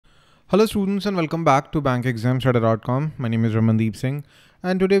Hello students and welcome back to bankexamstudy.com. My name is Ramandeep Singh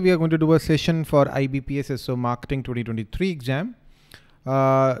and today we are going to do a session for IBPS SO Marketing 2023 exam.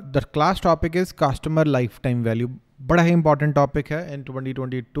 The class topic is customer lifetime value. बड़ा ही important topic है in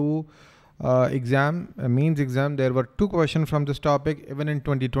 2022 mains exam. There were 2 questions from this topic. Even in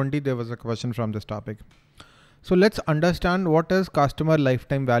 2020 there was a question from this topic. So let's understand what is customer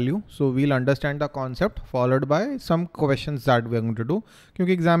lifetime value. So we'll understand the concept followed by some questions that we are going to do.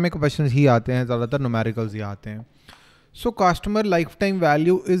 क्योंकि exam में questions ही आते हैं, ज़्यादातर numericals ही आते हैं. So customer lifetime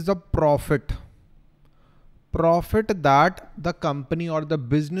value is the profit that the company or the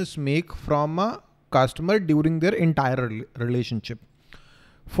business make from a customer during their entire relationship.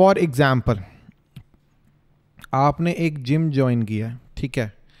 For example, आपने एक gym join किया है, ठीक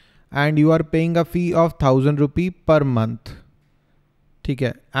है? And you are paying a fee of 1000 rupee per month, ठीक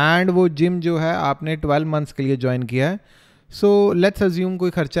है? And वो gym जो है आपने 12 months के लिए ज्वाइन किया है. So let's assume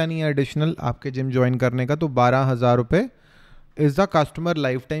कोई खर्चा नहीं है एडिशनल आपके जिम ज्वाइन करने का, तो 12,000 रुपये is the customer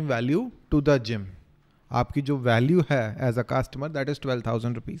lifetime value to the gym. आपकी जो वैल्यू है as a customer that is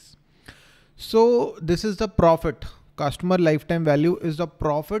 12,000 rupees. So this is the profit. Customer lifetime value is the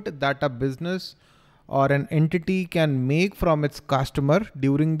profit that a business or an entity can make from its customer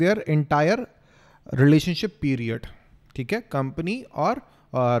during their entire relationship period. ठीक है? Company और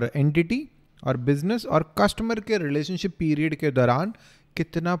entity और business और customer के relationship period के दौरान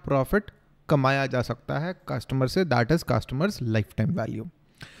कितना profit कमाया जा सकता है कस्टमर से, that is customers life time value.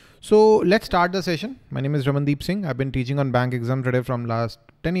 So let's start the session. My name is Ramandeep Singh. I've been teaching on bank exam today from last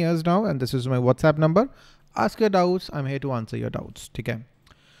 10 years now, and this is my WhatsApp number. Ask your doubts. I'm here to answer your doubts. ठीक है?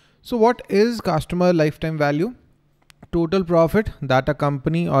 So what is customer lifetime value? Total profit that a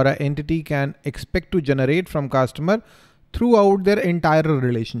company or an entity can expect to generate from customer throughout their entire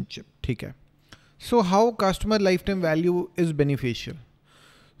relationship. ठीक है? So how customer lifetime value is beneficial?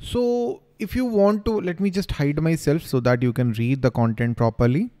 So if you want to, let me just hide myself so that you can read the content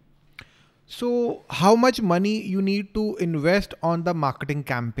properly. So how much money you need to invest on the marketing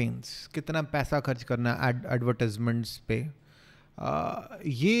campaigns? कितना पैसा खर्च करना advertisements पे?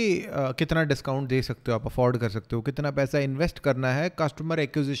 ये कितना discount दे सकते हो आप, अफोर्ड कर सकते हो, कितना पैसा इन्वेस्ट करना है कस्टमर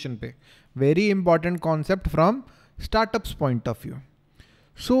एक्विजिशन पे. Very important concept from startups point of view.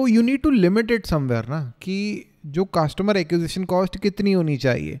 So you need to limit it somewhere ना, कि जो कस्टमर एक्विजिशन कॉस्ट कितनी होनी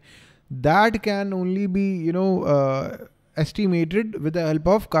चाहिए. That can only B estimated with the help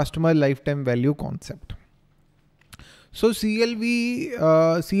of customer lifetime value concept. So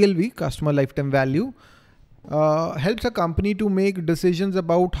CLV, customer lifetime value, helps a company to make decisions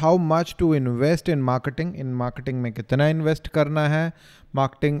about how much to invest in marketing. In marketing में कितना invest करना है,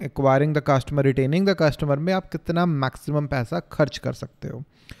 marketing, acquiring the customer, retaining the customer में आप कितना maximum पैसा खर्च कर सकते हो.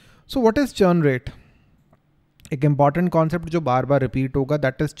 So what is churn rate? एक important concept जो बार बार repeat होगा,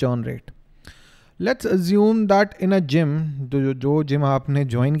 that is churn rate. Let's assume that in a gym, जो जिम आपने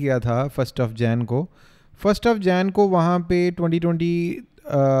ज्वाइन किया था 1st of Jan को वहाँ पे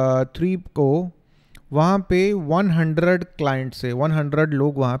 2023 को वहाँ पे 100 क्लाइंट से 100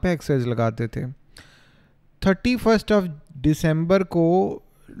 लोग वहाँ पे एक्सरसाइज लगाते थे. 31st of December को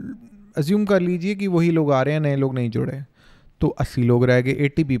अज्यूम कर लीजिए कि वही लोग आ रहे हैं, नए लोग नहीं जुड़े, तो 80 लोग रह गए,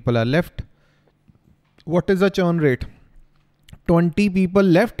 80 people are left. What is the churn rate? 20 people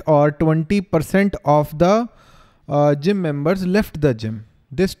left, or 20% of the gym members left the gym.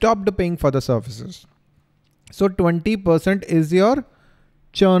 They stopped paying for the services. So 20% is your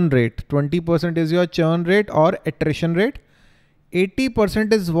churn rate. 20% is your churn rate or attrition rate.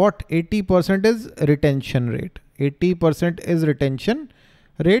 80% is what? 80% is retention rate. 80% is retention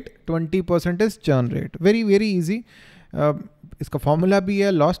rate. 20% is churn rate. Very, very easy. इसका formula भी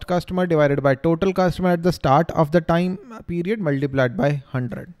है lost customer divided by total customer at the start of the time period multiplied by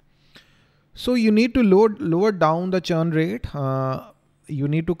 100. So you need to lower down the churn rate. You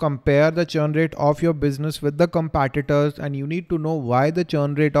need to compare the churn rate of your business with the competitors, and you need to know why the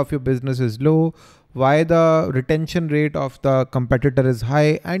churn rate of your business is low, why the retention rate of the competitor is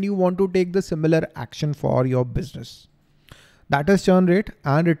high, and you want to take the similar action for your business. That is churn rate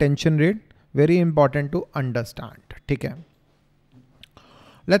and retention rate. Very important to understand. ठीक है?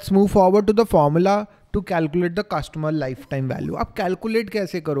 Let's move forward to the formula to calculate the customer lifetime value. आप calculate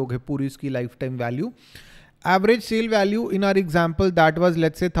कैसे करोगे पूरी इसकी lifetime value? Average sale value in our example that was,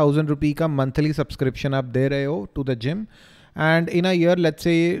 let's say 1000 रुपये का monthly subscription आप दे रहे हो to the gym, and in a year let's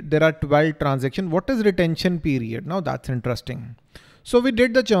say there are 12 transactions. What is retention period? Now that's interesting. So we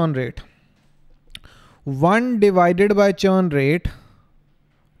did the churn rate. 1 divided by churn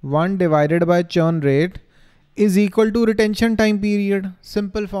rate is equal to retention time period.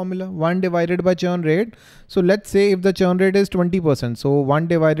 Simple formula, 1 divided by churn rate. So let's say if the churn rate is 20%, so 1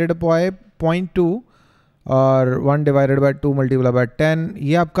 divided by 0.2 और 1 divided by 2 multiplied by 10,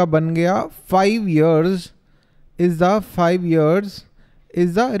 ये आपका बन गया 5 years is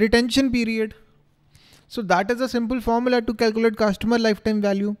the retention period. So that is a simple formula to calculate customer lifetime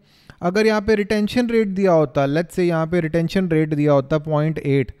value. अगर यहाँ पे retention rate दिया होता, let's say यहाँ पे retention rate दिया होता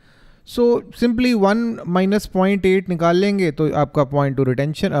 0.8, so simply 1 minus 0.8 निकाल लेंगे तो आपका 0.2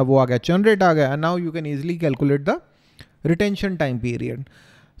 retention, अब वो आ गया churn rate आ गया, and now you can easily calculate the retention time period.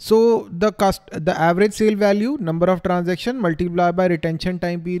 So the average sale value, number of transaction multiplied by retention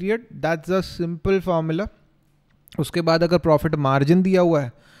time period, that's a simple formula. उसके बाद अगर profit margin दिया हुआ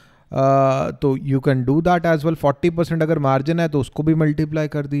है तो you can do that as well. 40% अगर margin है तो उसको भी multiply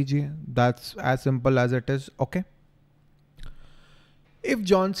कर दीजिए. That's as simple as it is. Okay. If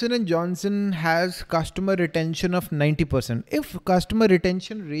Johnson & Johnson has customer retention of 90%, if customer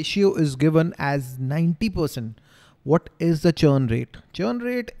retention ratio is given as 90%, what is the churn rate? Churn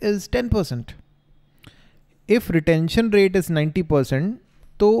rate is 10%. If retention rate is 90%,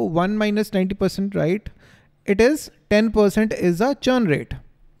 so 1 minus 90%, right? It is 10% is the churn rate.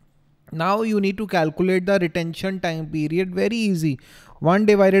 Now you need to calculate the retention time period. Very easy. 1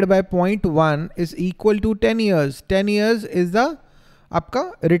 divided by 0.1 is equal to 10 years. 10 years is the आपका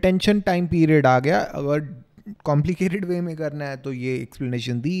retention time period आ गया. अगर complicated way में करना है तो ये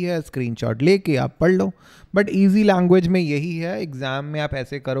explanation दी है, screenshot लेके आप पढ़ लो. But easy language में यही है. Exam में आप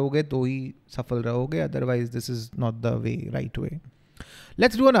ऐसे करोगे तो ही सफल रहोगे. Otherwise this is not the way, right way.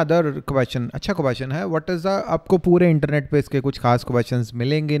 Let's do another question. अच्छा question है. What is the, आपको पूरे इंटरनेट पे इसके कुछ खास questions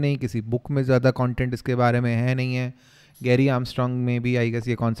मिलेंगे नहीं, किसी बुक में ज़्यादा content इसके बारे में है नहीं है. गैरी आर्मस्ट्रॉन्ग में भी आई गेस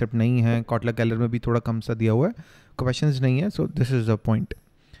ये कॉन्सेप्ट नहीं है, कॉटलर केलर में भी थोड़ा कम सा दिया हुआ है, क्वेश्चंस नहीं है. So this is the point.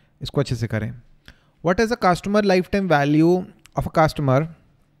 इसको अच्छे से करें. What is the customer life time value of a customer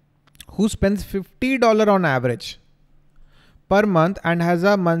who spends $50 on average per month and has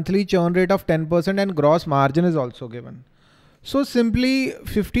a monthly churn rate of 10% and gross margin is also given. So simply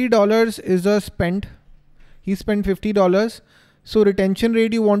 $50 is a spent. He spent $50. So retention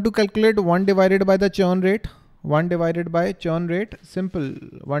rate you want to calculate 1 divided by the churn rate. 1 divided by churn rate. Simple.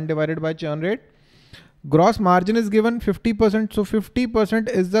 1 divided by churn rate. Gross margin is given 50%. So 50%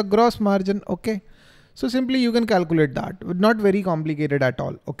 is the gross margin. Okay. So simply you can calculate that. Not very complicated at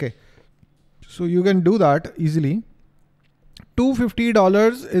all. Okay. So you can do that easily.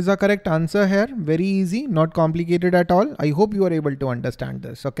 $250 is the correct answer here. Very easy, not complicated at all. I hope you are able to understand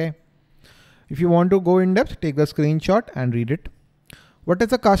this. Okay. If you want to go in depth, take the screenshot and read it. What is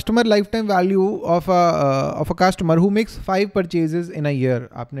the customer lifetime value of a customer who makes 5 purchases in a year?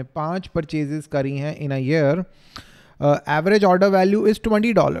 आपने 5 purchases करी हैं in a year. Average order value is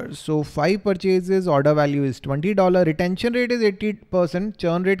 $20. So 5 purchases, order value is $20. Retention rate is 80%.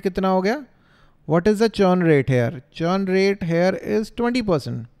 Churn rate कितना हो गया? What is the churn rate here? Churn rate here is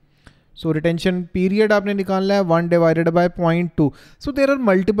 20%. So retention period आपने निकालना है 1 divided by 0.2. So there are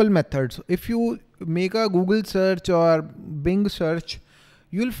multiple methods. If you make a Google search or Bing search,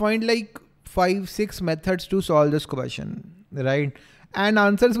 you'll find like 5-6 methods to solve this question, right? And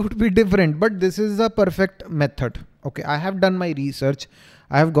answers would be different, but this is a perfect method. Okay, I have done my research.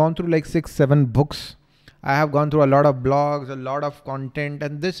 I have gone through like 6-7 books. I have gone through a lot of blogs, a lot of content,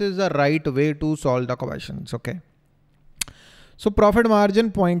 and this is the right way to solve the questions. Okay. So profit margin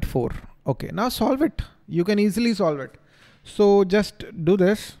 0.4. Okay, now solve it. You can easily solve it. So just do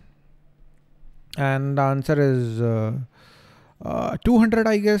this. And the answer is 200,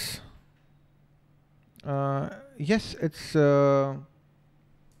 I guess. Yes, it's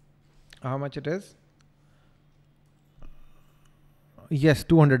how much it is? Yes,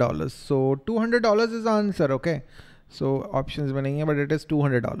 $200. So $200 is the answer. Okay. So options में नहीं है, but it is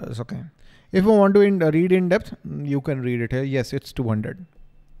 $200. Okay. If you want to read in depth, you can read it here. Yes, it's 200.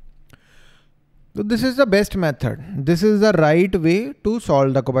 So this is the best method. This is the right way to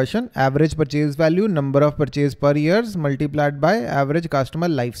solve the question. Average purchase value, number of purchase per years multiplied by average customer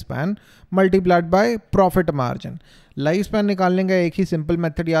lifespan multiplied by profit margin. Lifespan निकालने का एक ही simple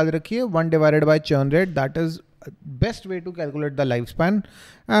method याद रखिए. 1 divided by churn rate. That is best way to calculate the lifespan.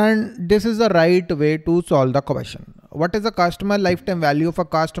 And this is the right way to solve the question. What is the customer lifetime value of a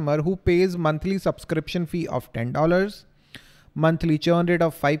customer who pays monthly subscription fee of $10, monthly churn rate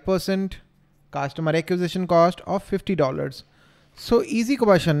of 5%, customer acquisition cost of $50. So easy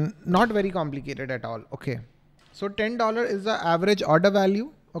question, not very complicated at all. Okay. So $10 is the average order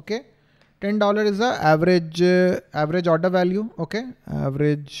value. Okay. $10 is the average order value. Okay.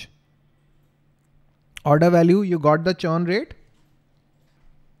 Average order value. You got the churn rate.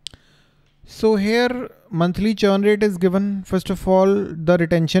 So here monthly churn rate is given. First of all, the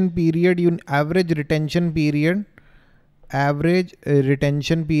retention period, average retention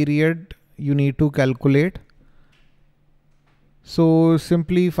period you need to calculate. So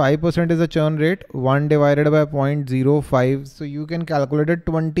simply 5% is the churn rate, 1 divided by 0.05. So you can calculate it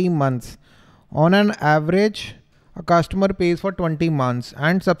 20 months. On an average, a customer pays for 20 months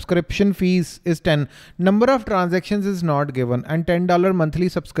and subscription fees is 10. Number of transactions is not given and $10 monthly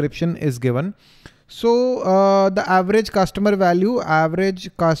subscription is given. So the average customer value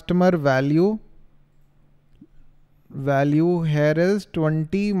here is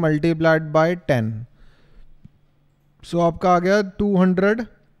 20 multiplied by 10. So आपका आ गया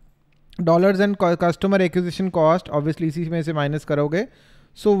 $200 and customer acquisition cost obviously इसी में से minus करोगे.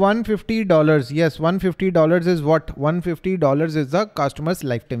 So $150. Yes, $150 is what? $150 is the customer's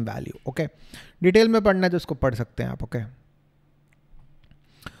lifetime value. Okay. Detail में पढ़ना है तो इसको पढ़ सकते हैं आप. Okay.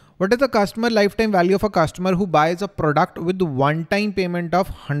 What is the customer lifetime value of a customer who buys a product with one-time payment of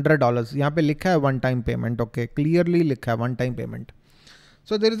 $100? यहाँ पे लिखा है one-time payment. Okay. Clearly लिखा है one-time payment.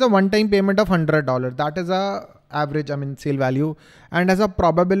 So there is a one-time payment of $100. That is a average, sale value, and has a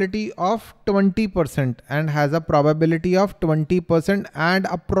probability of 20% and has a probability of 20% and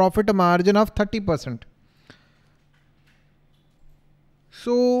a profit margin of 30%.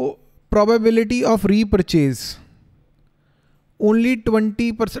 So probability of repurchase, only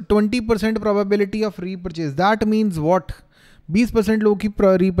 20% probability of repurchase. That means what? 20% लोग ही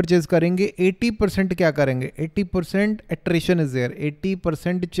repurchase करेंगे, 80% क्या करेंगे? 80% attrition is there,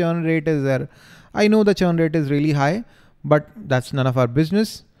 80% churn rate is there. I know the churn rate is really high, but that's none of our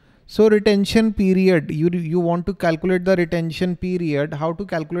business. So retention period, you want to calculate the retention period. How to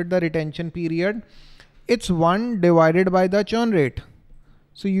calculate the retention period? It's 1 divided by the churn rate.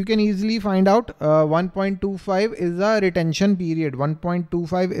 So you can easily find out 1.25 is the retention period.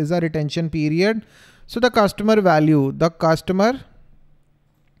 1.25 is the retention period. So the customer value, the customer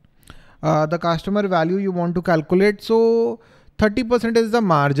value you want to calculate. So 30% is the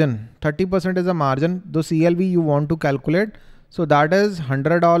margin. 30% is the margin. The CLV you want to calculate. So that is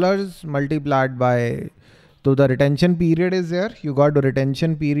 $100 multiplied by, so the retention period is there. You got the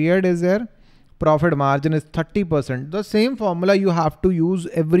retention period is there. Profit margin is 30%. The same formula you have to use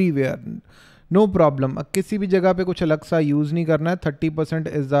everywhere. No problem. किसी भी जगह पे कुछ अलग सा use नहीं करना है. 30%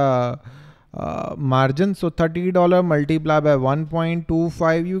 is the margin. So $30 multiplied by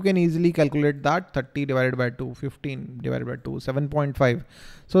 1.25, you can easily calculate that. 30 divided by 2, 15 divided by 2, 7.5.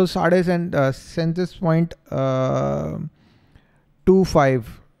 So census point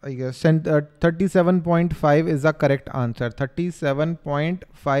 25, I guess. 37.5 is the correct answer.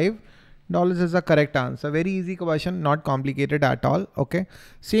 $37.5 is the correct answer. Very easy question, not complicated at all. Okay.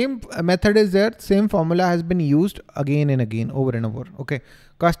 Same method is there. Same formula has been used again and again, over and over. Okay.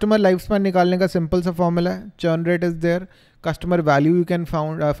 Customer lifespan निकालने का simple सा formula है. Churn rate is there. Customer value you can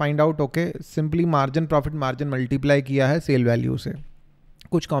find out. Okay. Simply margin, profit margin multiply किया है sale value से.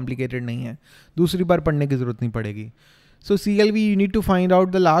 कुछ complicated नहीं है. दूसरी बार पढ़ने की जरूरत नहीं पड़ेगी. So CLV, you need to find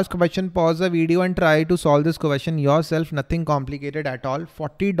out the last question, pause the video and try to solve this question yourself. Nothing complicated at all.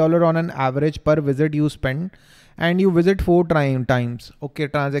 $40 on an average per visit you spend and you visit 4 times. Okay,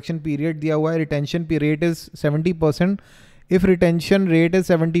 transaction period दिया हुआ है. Retention period is 70%. If retention rate is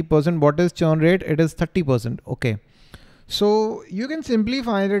 70%, what is churn rate? It is 30%. Okay. So you can simply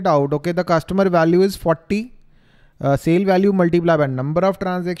find it out. Okay, the customer value is 40. Sale value multiplied by number of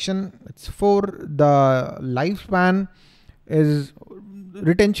transaction. It's 4. The lifespan is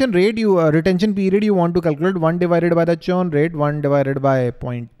retention rate. Retention period you want to calculate 1 divided by the churn rate, 1 divided by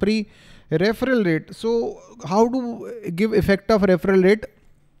 0.3. Referral rate. So how to give effect of referral rate?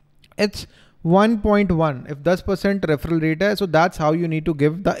 It's 1.1. If 10% referral rate hai, so that's how you need to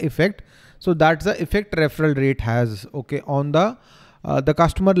give the effect. So that's the effect referral rate has, okay, on the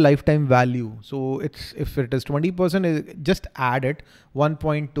customer lifetime value. So it's, if it is 20%, just add it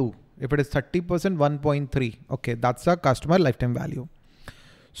 1.2. If it is 30%, 1.3. Okay, that's the customer lifetime value.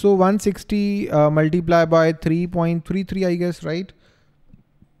 So 160 multiplied by 3.33, I guess, right?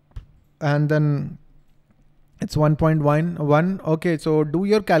 And then it's 1.11. Okay, so do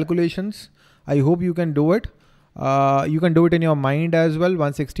your calculations. I hope you can do it. You can do it in your mind as well.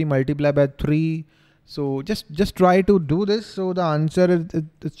 160 multiplied by 3. So just try to do this. So the answer is,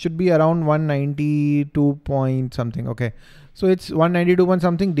 it should be around 192 point something. Okay. So it's 192 point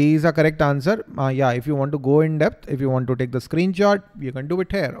something. D is the correct answer. Yeah, if you want to go in depth, if you want to take the screenshot, you can do it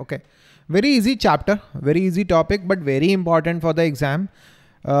here. Okay. Very easy chapter, very easy topic, but very important for the exam.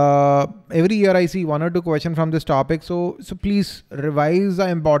 Every year I see 1 or 2 questions from this topic. So please revise the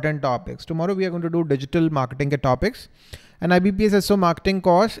important topics. Tomorrow we are going to do digital marketing topics. an IBPS SO marketing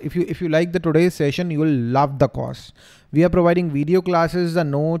course. If you like the today's session, you will love the course. We are providing video classes, the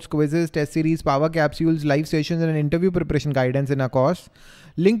notes, quizzes, test series, power capsules, live sessions, and an interview preparation guidance in our course.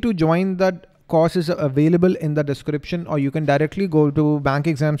 Link to join the course is available in the description, or you can directly go to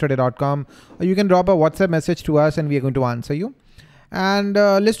bankexamstudy.com, or you can drop a WhatsApp message to us and we are going to answer you. And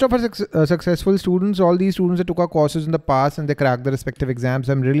list of our successful students, all these students that took our courses in the past and they cracked the respective exams.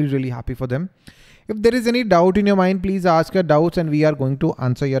 I'm really happy for them. If there is any doubt in your mind, please ask your doubts and we are going to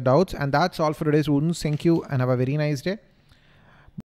answer your doubts. And that's all for today, students. Thank you and have a very nice day.